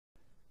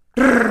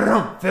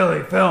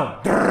Philly film.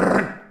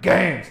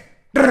 Games.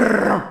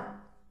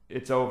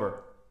 It's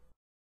over.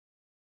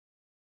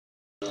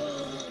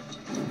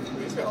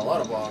 He's got a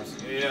lot of bombs.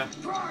 Yeah.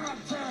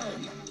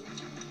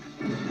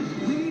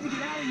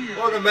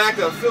 Welcome back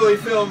to Philly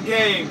Film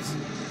Games.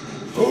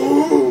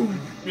 Boom!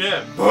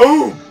 Yeah,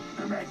 boom!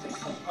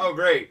 Oh,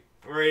 great.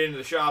 We're right into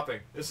the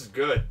shopping. This is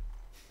good.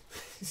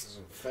 This is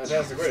a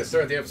fantastic way to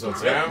start the episode,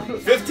 so yeah.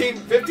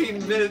 15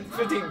 minutes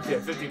into,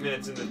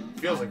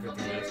 feels like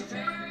 15 minutes.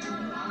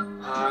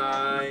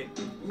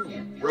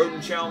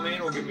 Rodent chow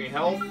mein will give me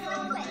health.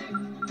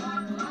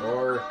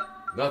 Or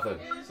nothing,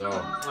 so.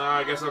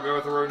 I guess I'll go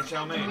with the rodent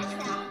chow mein.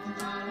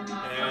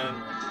 And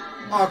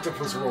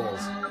octopus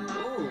rolls.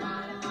 Ooh,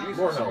 Jesus.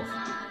 More health.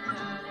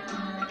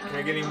 Can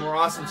I get any more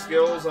awesome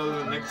skills other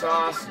than Nick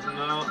Toss?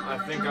 No, I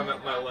think I'm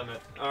at my limit.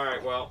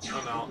 Alright, well,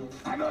 I'm out.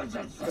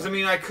 Because, I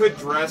mean, I could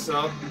dress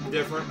up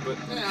different, but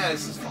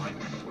this is fine.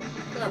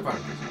 Yeah,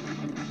 fine.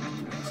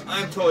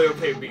 I'm totally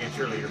okay with being a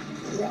cheerleader.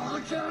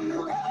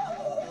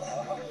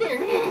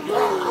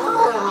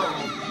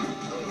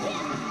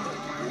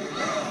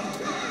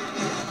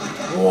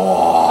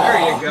 Whoa. There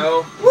you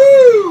go.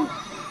 Woo!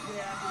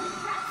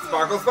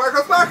 Sparkle,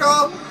 sparkle,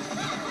 sparkle!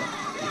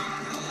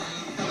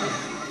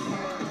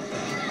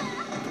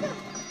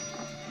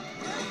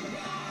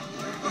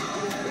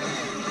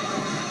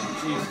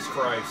 Jesus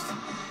Christ.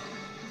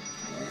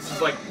 This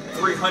is like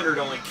 300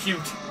 only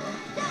cute.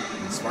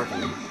 And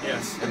sparkling.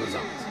 Yes. And the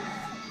zombies.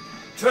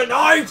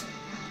 Tonight,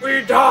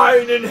 we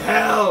dine in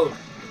hell!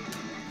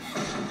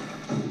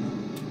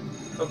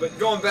 Oh, but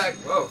going back,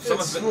 oh,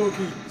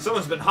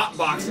 someone's been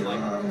hotboxing like,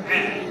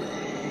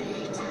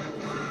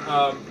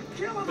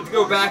 but to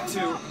go back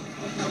to,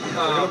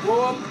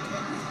 blow up?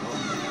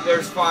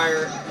 There's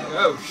fire.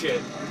 Oh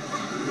shit!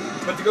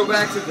 But to go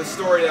back to the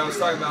story that I was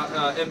talking about,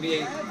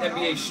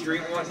 NBA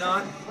Street and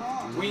whatnot,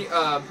 we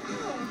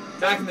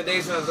back in the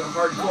days when I was a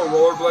hardcore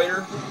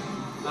rollerblader,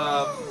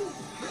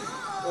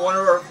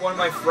 one of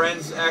my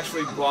friends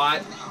actually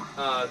bought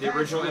the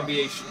original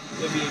NBA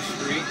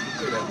Street.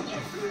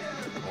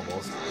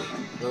 Almost.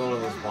 Another one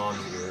of those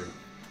bombs here.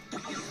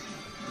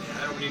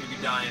 Yeah, I don't need to be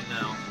dying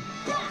now.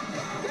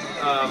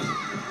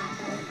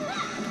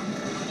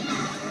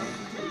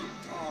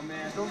 Oh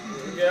man, don't be.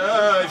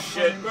 Yeah,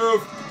 shit,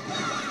 move!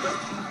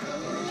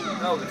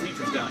 Oh, the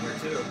teacher's down here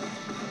too.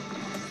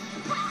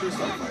 She's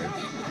on fire.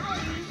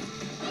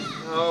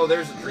 Oh,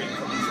 there's a dream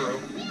coming true.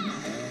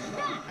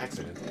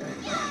 Accident.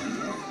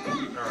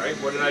 Alright,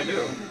 what did I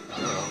do?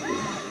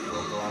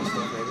 Broke a lot of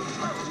stuff, maybe?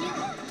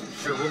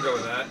 Sure, we'll go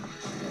with that.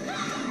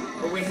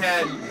 But we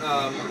had,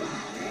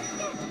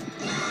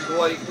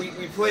 like,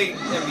 we played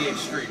NBA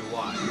Street a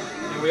lot.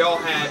 And we all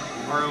had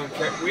our own,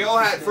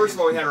 first of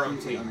all, we had our own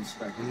teams.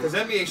 Because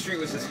NBA Street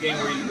was this game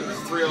where it was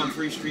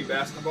 3-on-3 street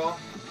basketball.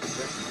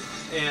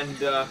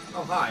 And, oh,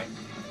 hi.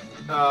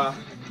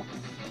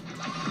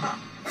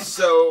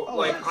 So,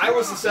 like, I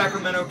was the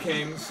Sacramento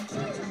Kings,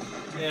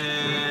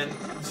 and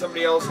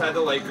somebody else had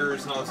the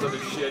Lakers and all this other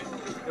shit.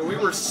 And we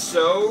were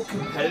so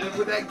competitive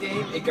with that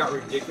game, it got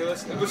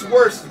ridiculous. It was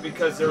worse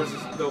because there was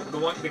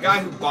the guy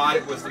who bought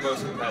it was the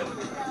most competitive.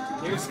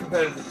 He was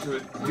competitive to a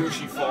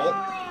douchey fault.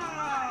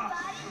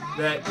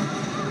 That,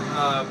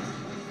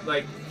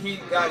 like, he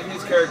got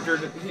his character,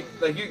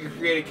 like, you could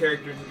create a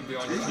character who could be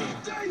on your team.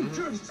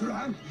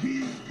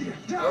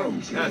 Oh,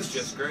 that's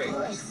just great.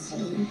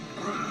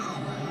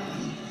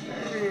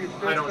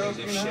 I don't need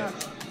this shit.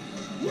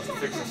 Let's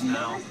fix this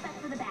now.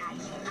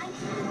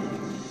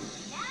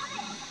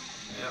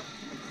 Yep.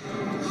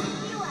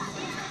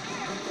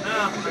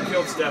 Ah, I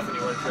killed Stephanie.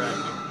 What a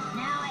tragedy.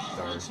 Now I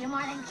hate you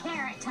more than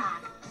carrot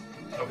top.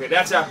 Okay,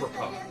 that's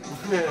apropos.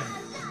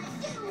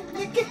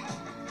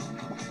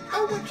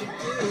 Oh, what you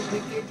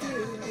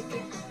do,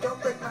 Nicky, don't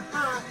break my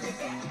heart,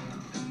 Nicky.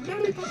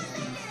 Lollipop.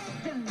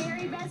 The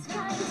very best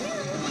kind, too.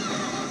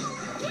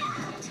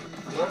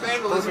 More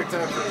vandalism. Perfect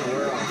time for it to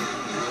wear off.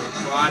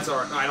 Well, that's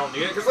alright. I don't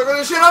need it, because look at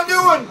the shit I'm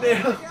doing!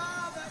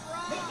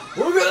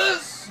 Look at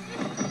this!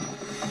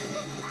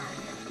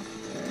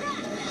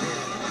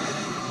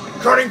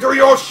 Cutting through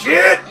your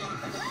shit!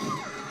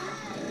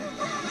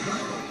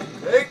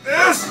 Take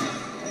this!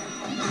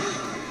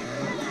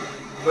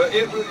 But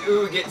it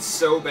would get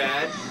so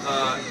bad.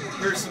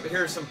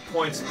 Here's some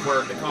points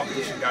where the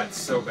competition got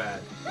so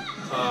bad.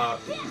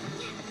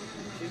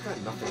 She's got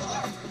nothing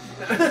left.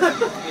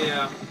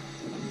 Yeah.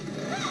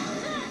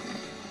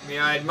 I mean,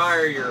 I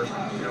admire your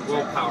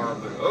willpower,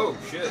 but oh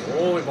shit.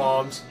 Holy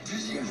bombs.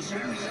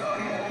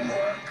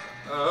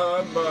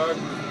 Bug.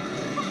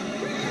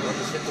 I'll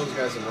just hit those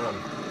guys and run.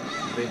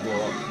 They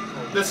blow up.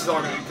 This is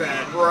all gonna be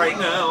bad right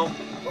now.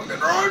 Fucking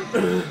run!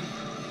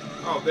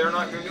 Oh, they're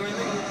not gonna do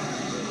anything?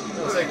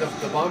 No, it's like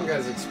the bomb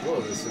guys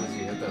explode as soon as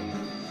you hit them.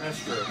 That's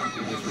true.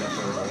 You just have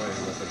to run away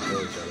and let them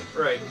kill each other.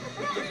 Right.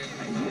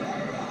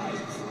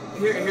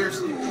 Here's...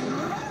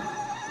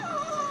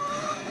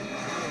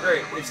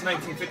 Great, it's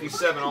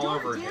 1957 all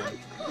over again. Yep.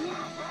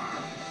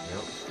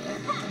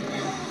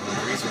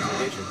 Grease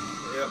vacation.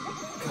 Yep.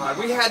 God,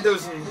 we had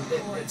those in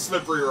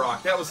Slippery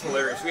Rock. That was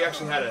hilarious. We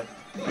actually had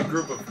a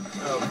group of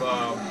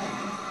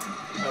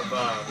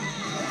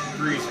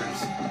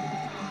greasers.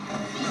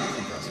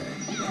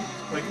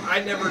 Like,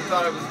 I never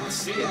thought I was going to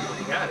see it when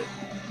he had it.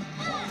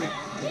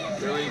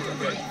 Really?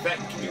 Okay.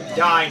 Can you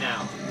die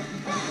now?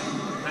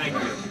 Thank you.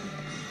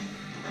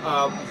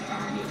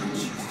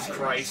 Jesus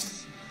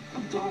Christ.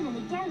 Again and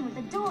again with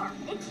the door.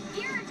 It's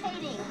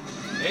irritating.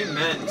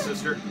 Amen,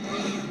 sister.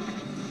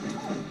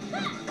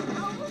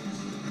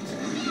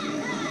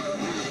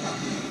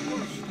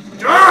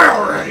 Die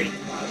already!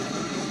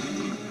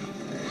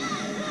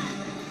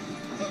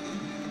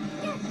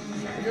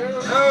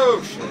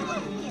 Oh, shit.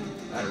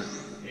 That hurt.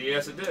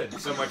 Yes, it did.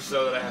 So much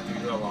so that I have to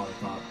use a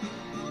lollipop.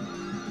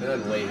 And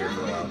then lay here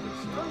for a while.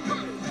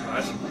 Oh,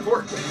 that's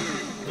important.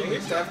 Yeah,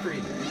 his staff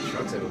pretty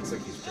chucks it. It looks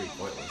like he's pretty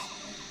pointless.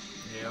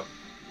 Yep.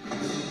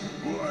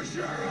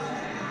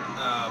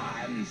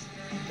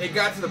 It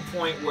got to the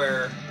point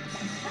where...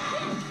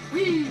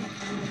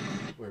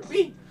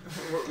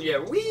 yeah,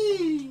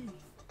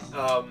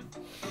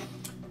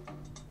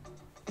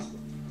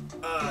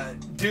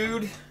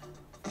 dude,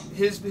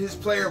 his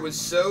player was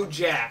so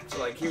jacked.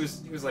 Like he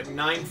was like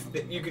 9.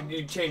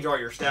 You'd change all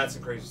your stats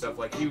and crazy stuff.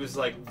 Like he was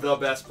like the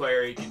best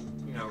player. He could,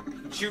 you know,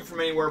 shoot from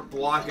anywhere,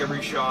 block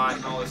every shot,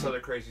 and all this other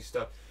crazy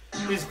stuff.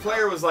 His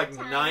player was like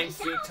 9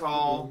 feet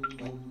tall.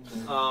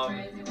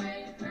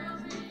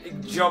 He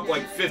jumped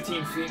like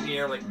 15 feet in the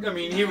air. Like, I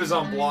mean, he was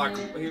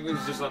unblockable. He was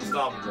just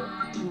unstoppable.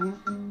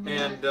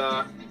 And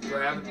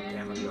grab it.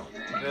 Damn, I don't.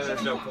 Then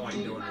there's no point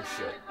in doing this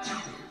shit.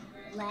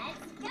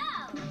 Let's go.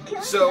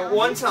 So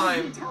one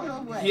time,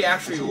 he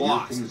actually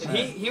lost.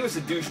 He was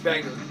a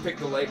douchebag that picked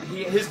the Lakers.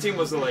 His team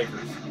was the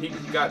Lakers. He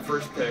got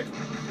first pick.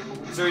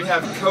 So he'd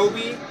have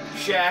Kobe,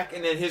 Shaq,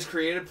 and then his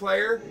creative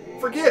player.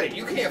 Forget it.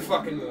 You can't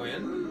fucking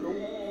win.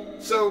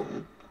 So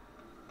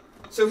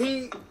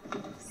he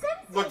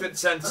looked at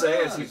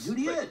Sensei as he's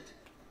Juliet,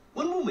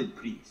 one moment,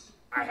 please.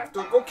 I have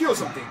to go kill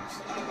some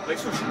things. Like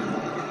sushi.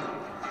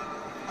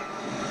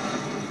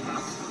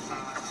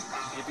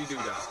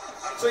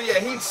 Yippee-doo-dah. So yeah,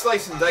 he'd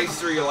slice and dice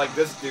through you like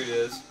this dude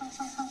is.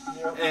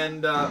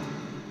 And,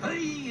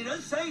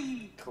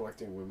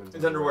 Collecting women's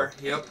his underwear.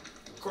 Yep.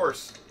 Of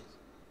course.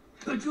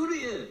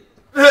 Juliet,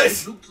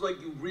 it looks like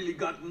you've really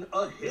gotten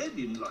ahead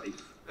in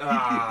life.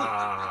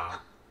 Ah.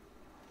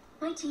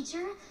 My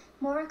teacher,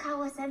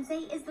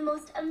 Morikawa-sensei, is the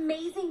most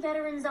amazing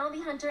veteran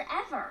zombie hunter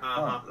ever.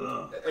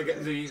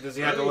 Does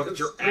he have to look at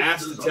your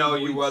ass to tell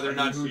you whether or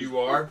not who you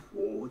are?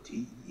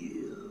 40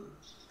 years.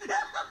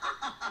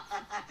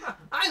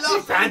 I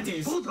love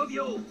panties. Both of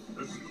you,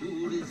 the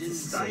school is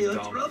in dire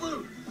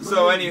trouble.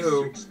 So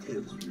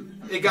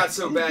anywho, it got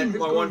so bad.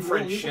 My one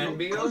friend Shen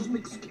beat him,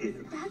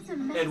 That's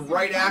amazing. and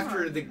right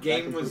after the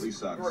game was,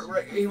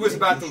 he was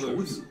about to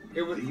lose.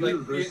 It was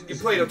like you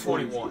played a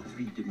 21,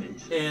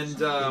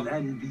 and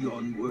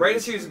right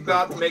as he was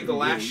about to make the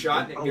last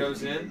shot and it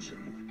goes in,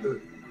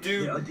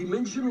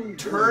 dude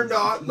turned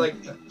off, like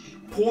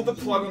pulled the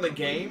plug on the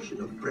game,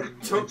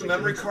 took the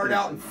memory card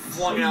out and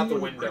flung it out the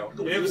window.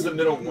 And it was the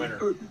middle of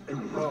winter.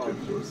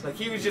 Like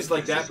he was just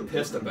like that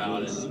pissed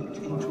about it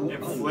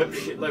and flip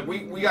shit. Like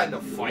we got into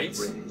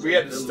fights. We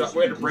had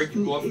to break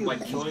people up from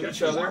like killing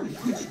each other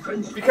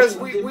because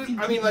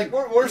I mean like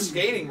we're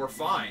skating, we're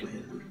fine.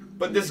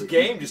 But this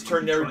game just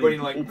turned everybody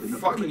into like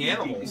fucking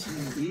animals.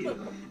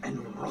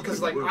 Because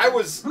like I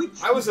was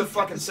a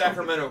fucking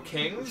Sacramento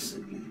Kings.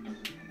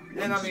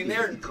 And I mean,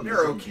 they're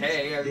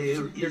okay.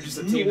 They're just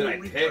a team that I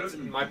picked.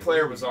 My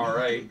player was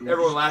alright.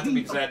 Everyone laughed at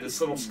me because I had this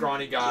little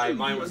scrawny guy.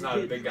 Mine was not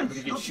a big guy, but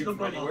he could shoot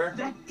from anywhere.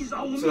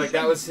 So like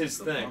that was his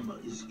thing.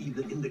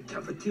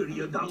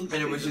 And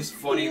it was just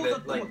funny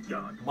that like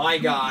my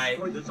guy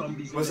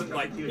wasn't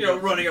like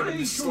running up and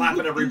just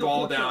slapping every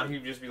ball down.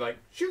 He'd just be like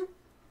shoot,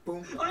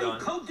 boom, done.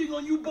 I'm counting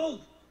on you both.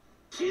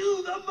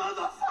 Kill the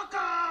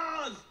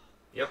motherfuckers.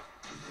 Yep.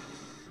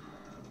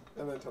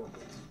 And then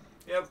teleports.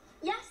 Yep.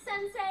 Yes,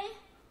 Sensei.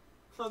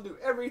 I'll do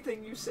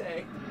everything you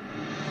say.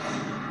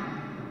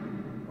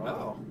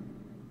 Wow.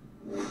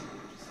 Just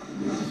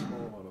a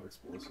small amount of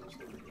explosives.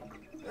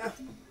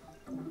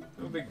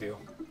 No big deal.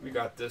 We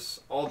got this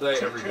all day,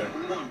 every day.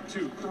 1,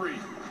 2, 3.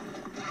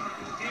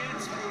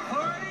 It's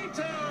party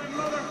time,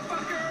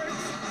 motherfuckers!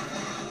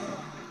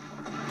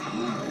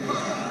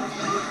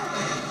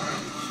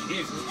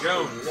 Jesus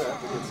Jones. You're gonna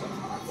have to get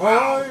something.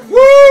 Wow.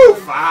 Woo!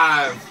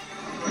 5.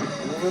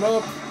 Moving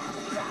up.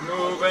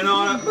 Moving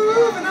up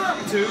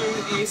to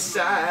the east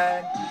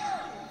side.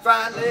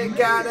 Finally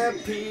got a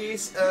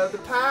piece of the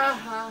pie.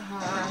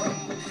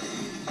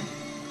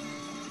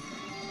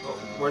 Oh,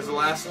 where's the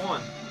last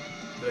one?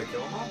 Did I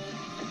kill them all?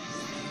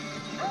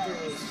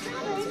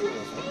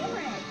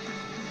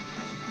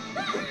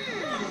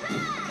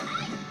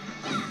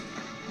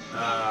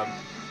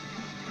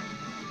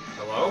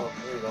 Hello? Oh,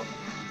 there you go.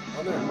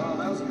 Oh, there. Well,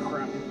 that was a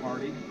crappy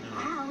party.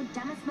 Wow,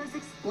 dumbest, most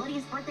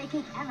explodious birthday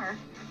cake ever.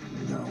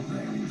 Oh,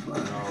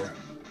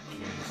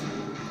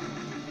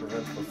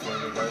 Prevent the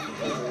flaming guy from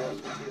touching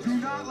it. Do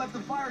not let the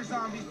fire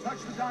zombies touch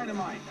the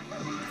dynamite.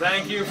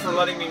 thank you for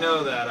letting me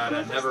know that. I'd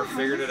have never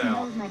figured it out.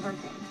 That was my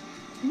birthday.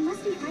 We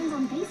must be friends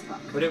on Facebook.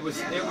 But it was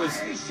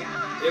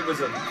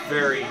a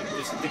very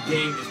the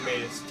game just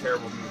made us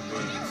terrible human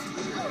beings.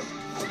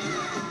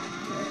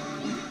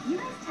 You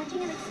guys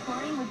touching and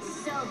exploring would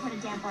so put a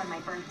damper on my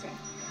birthday.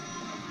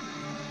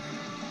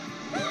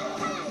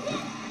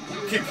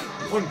 Kick,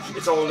 punch,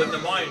 it's all in the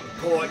mind.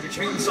 Pull out your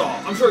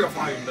chainsaw. I'm sure you'll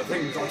find the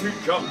things I'll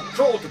teach ya.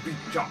 Sure to beat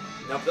ya.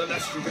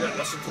 Nevertheless, you get a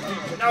lesson to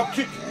teach ya. Now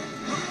kick.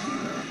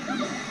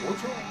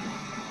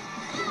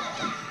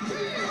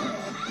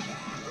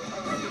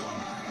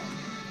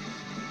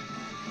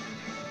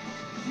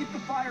 Keep the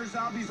fire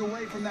zombies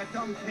away from that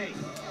dumb cake.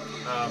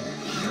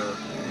 Sure.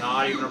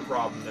 Not even a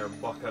problem there,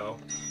 bucko.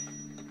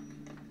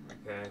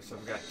 Okay, so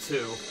I've got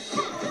 2.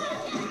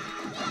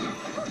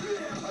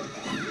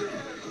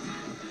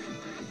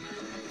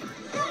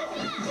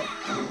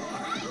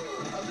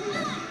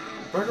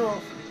 Back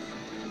off.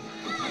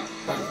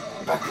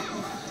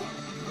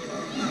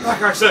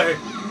 Back, I say!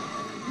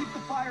 Keep the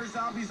fire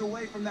zombies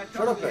away from that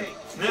Shut dumb up, cake.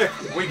 Nick,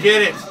 we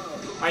get it.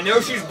 I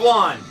know she's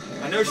blonde.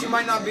 I know she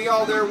might not be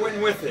all there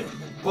winning with it.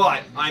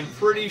 But I'm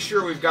pretty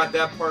sure we've got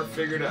that part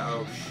figured out.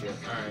 Oh, shit.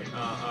 Alright,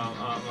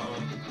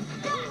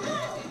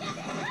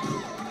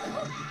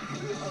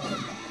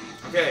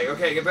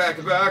 Okay, get back.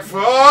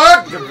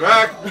 Fuck! Get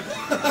back!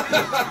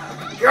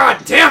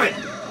 God damn it!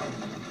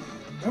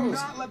 Do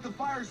not let the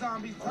fire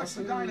zombies touch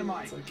the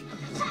dynamite.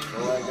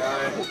 Kill that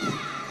guy.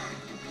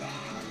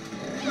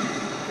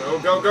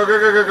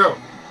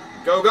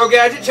 Go,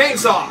 gadget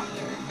chainsaw!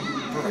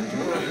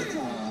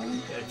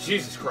 Yeah,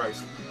 Jesus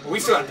Christ. Well, we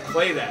still have to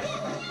play that.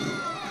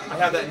 I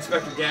have that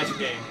Inspector Gadget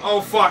game.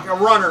 Oh, fuck, a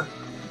runner.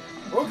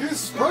 Okay,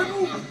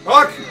 Spartan.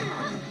 Fuck!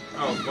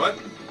 Oh, what?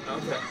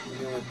 Okay.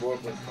 You only blow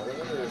up like part of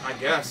it, or? I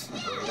guess.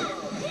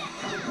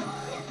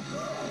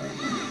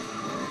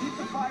 Keep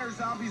the fire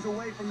zombies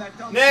away from that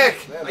dumb Nick!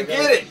 cake. I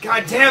get it!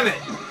 God damn it!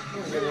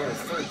 He's getting around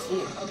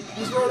 13.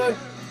 He's running.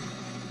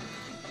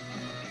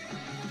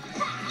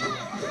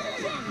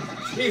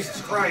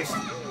 Jesus Christ.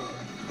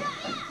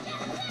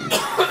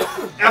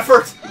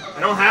 Effort! I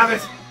don't have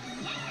it.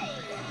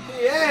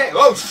 Yeah!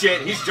 Oh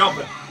shit, he's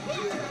jumping.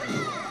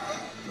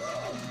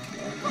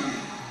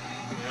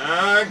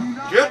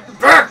 Get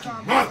back!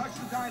 Touch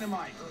the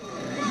dynamite.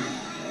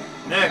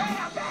 Nick,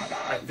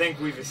 I think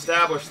we've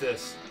established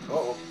this.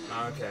 Uh-oh.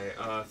 Okay,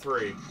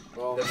 3.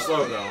 Well, They're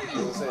slow though. I was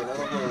gonna say, none of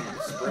them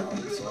are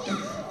sprinting, so.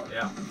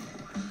 Yeah.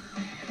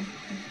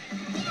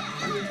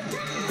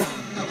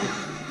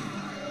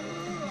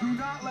 Do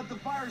not let the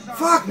fire zombies.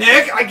 Fuck,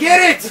 Nick! I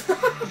get it!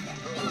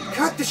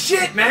 Cut the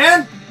shit,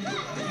 man!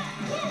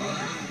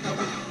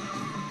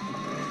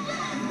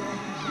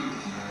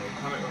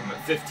 Alright, I'm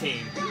at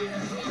 15.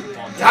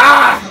 Come on.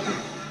 Ah!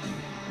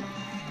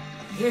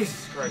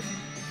 Jesus Christ.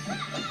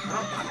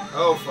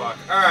 Oh, fuck.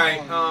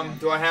 Alright,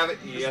 do I have it?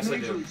 Yes, I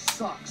do.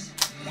 Sucks.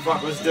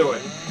 Fuck, let's do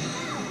it.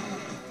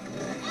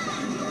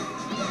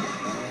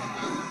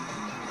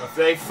 If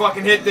they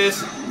fucking hit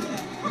this...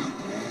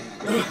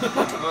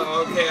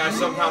 okay, I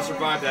somehow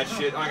survived that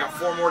shit. I got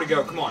 4 more to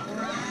go. Come on.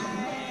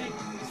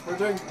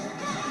 Sprinting.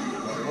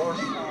 One more.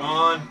 Come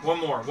on. One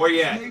more. Where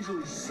you at?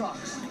 Majorly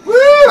sucks. Woo!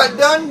 I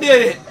done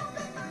did it!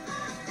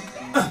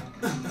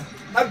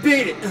 I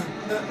beat it!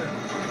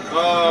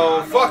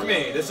 Oh, fuck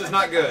me. This is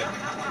not good.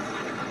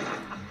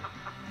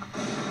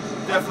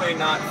 Definitely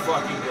not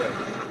fucking good.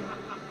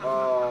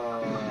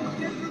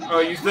 Oh,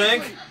 you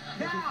think?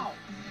 Now.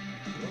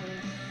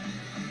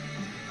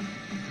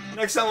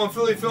 Next time on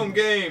Philly Film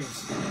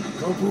Games.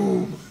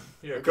 Kaboom!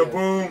 Yeah,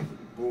 kaboom!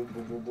 Boom,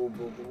 boom, boom, boom,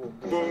 boom, boom,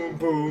 boom. Boom,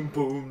 boom,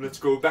 boom. Let's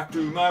go back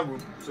to my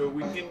room so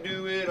we can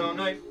do it all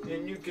night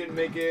and you can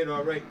make it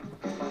alright.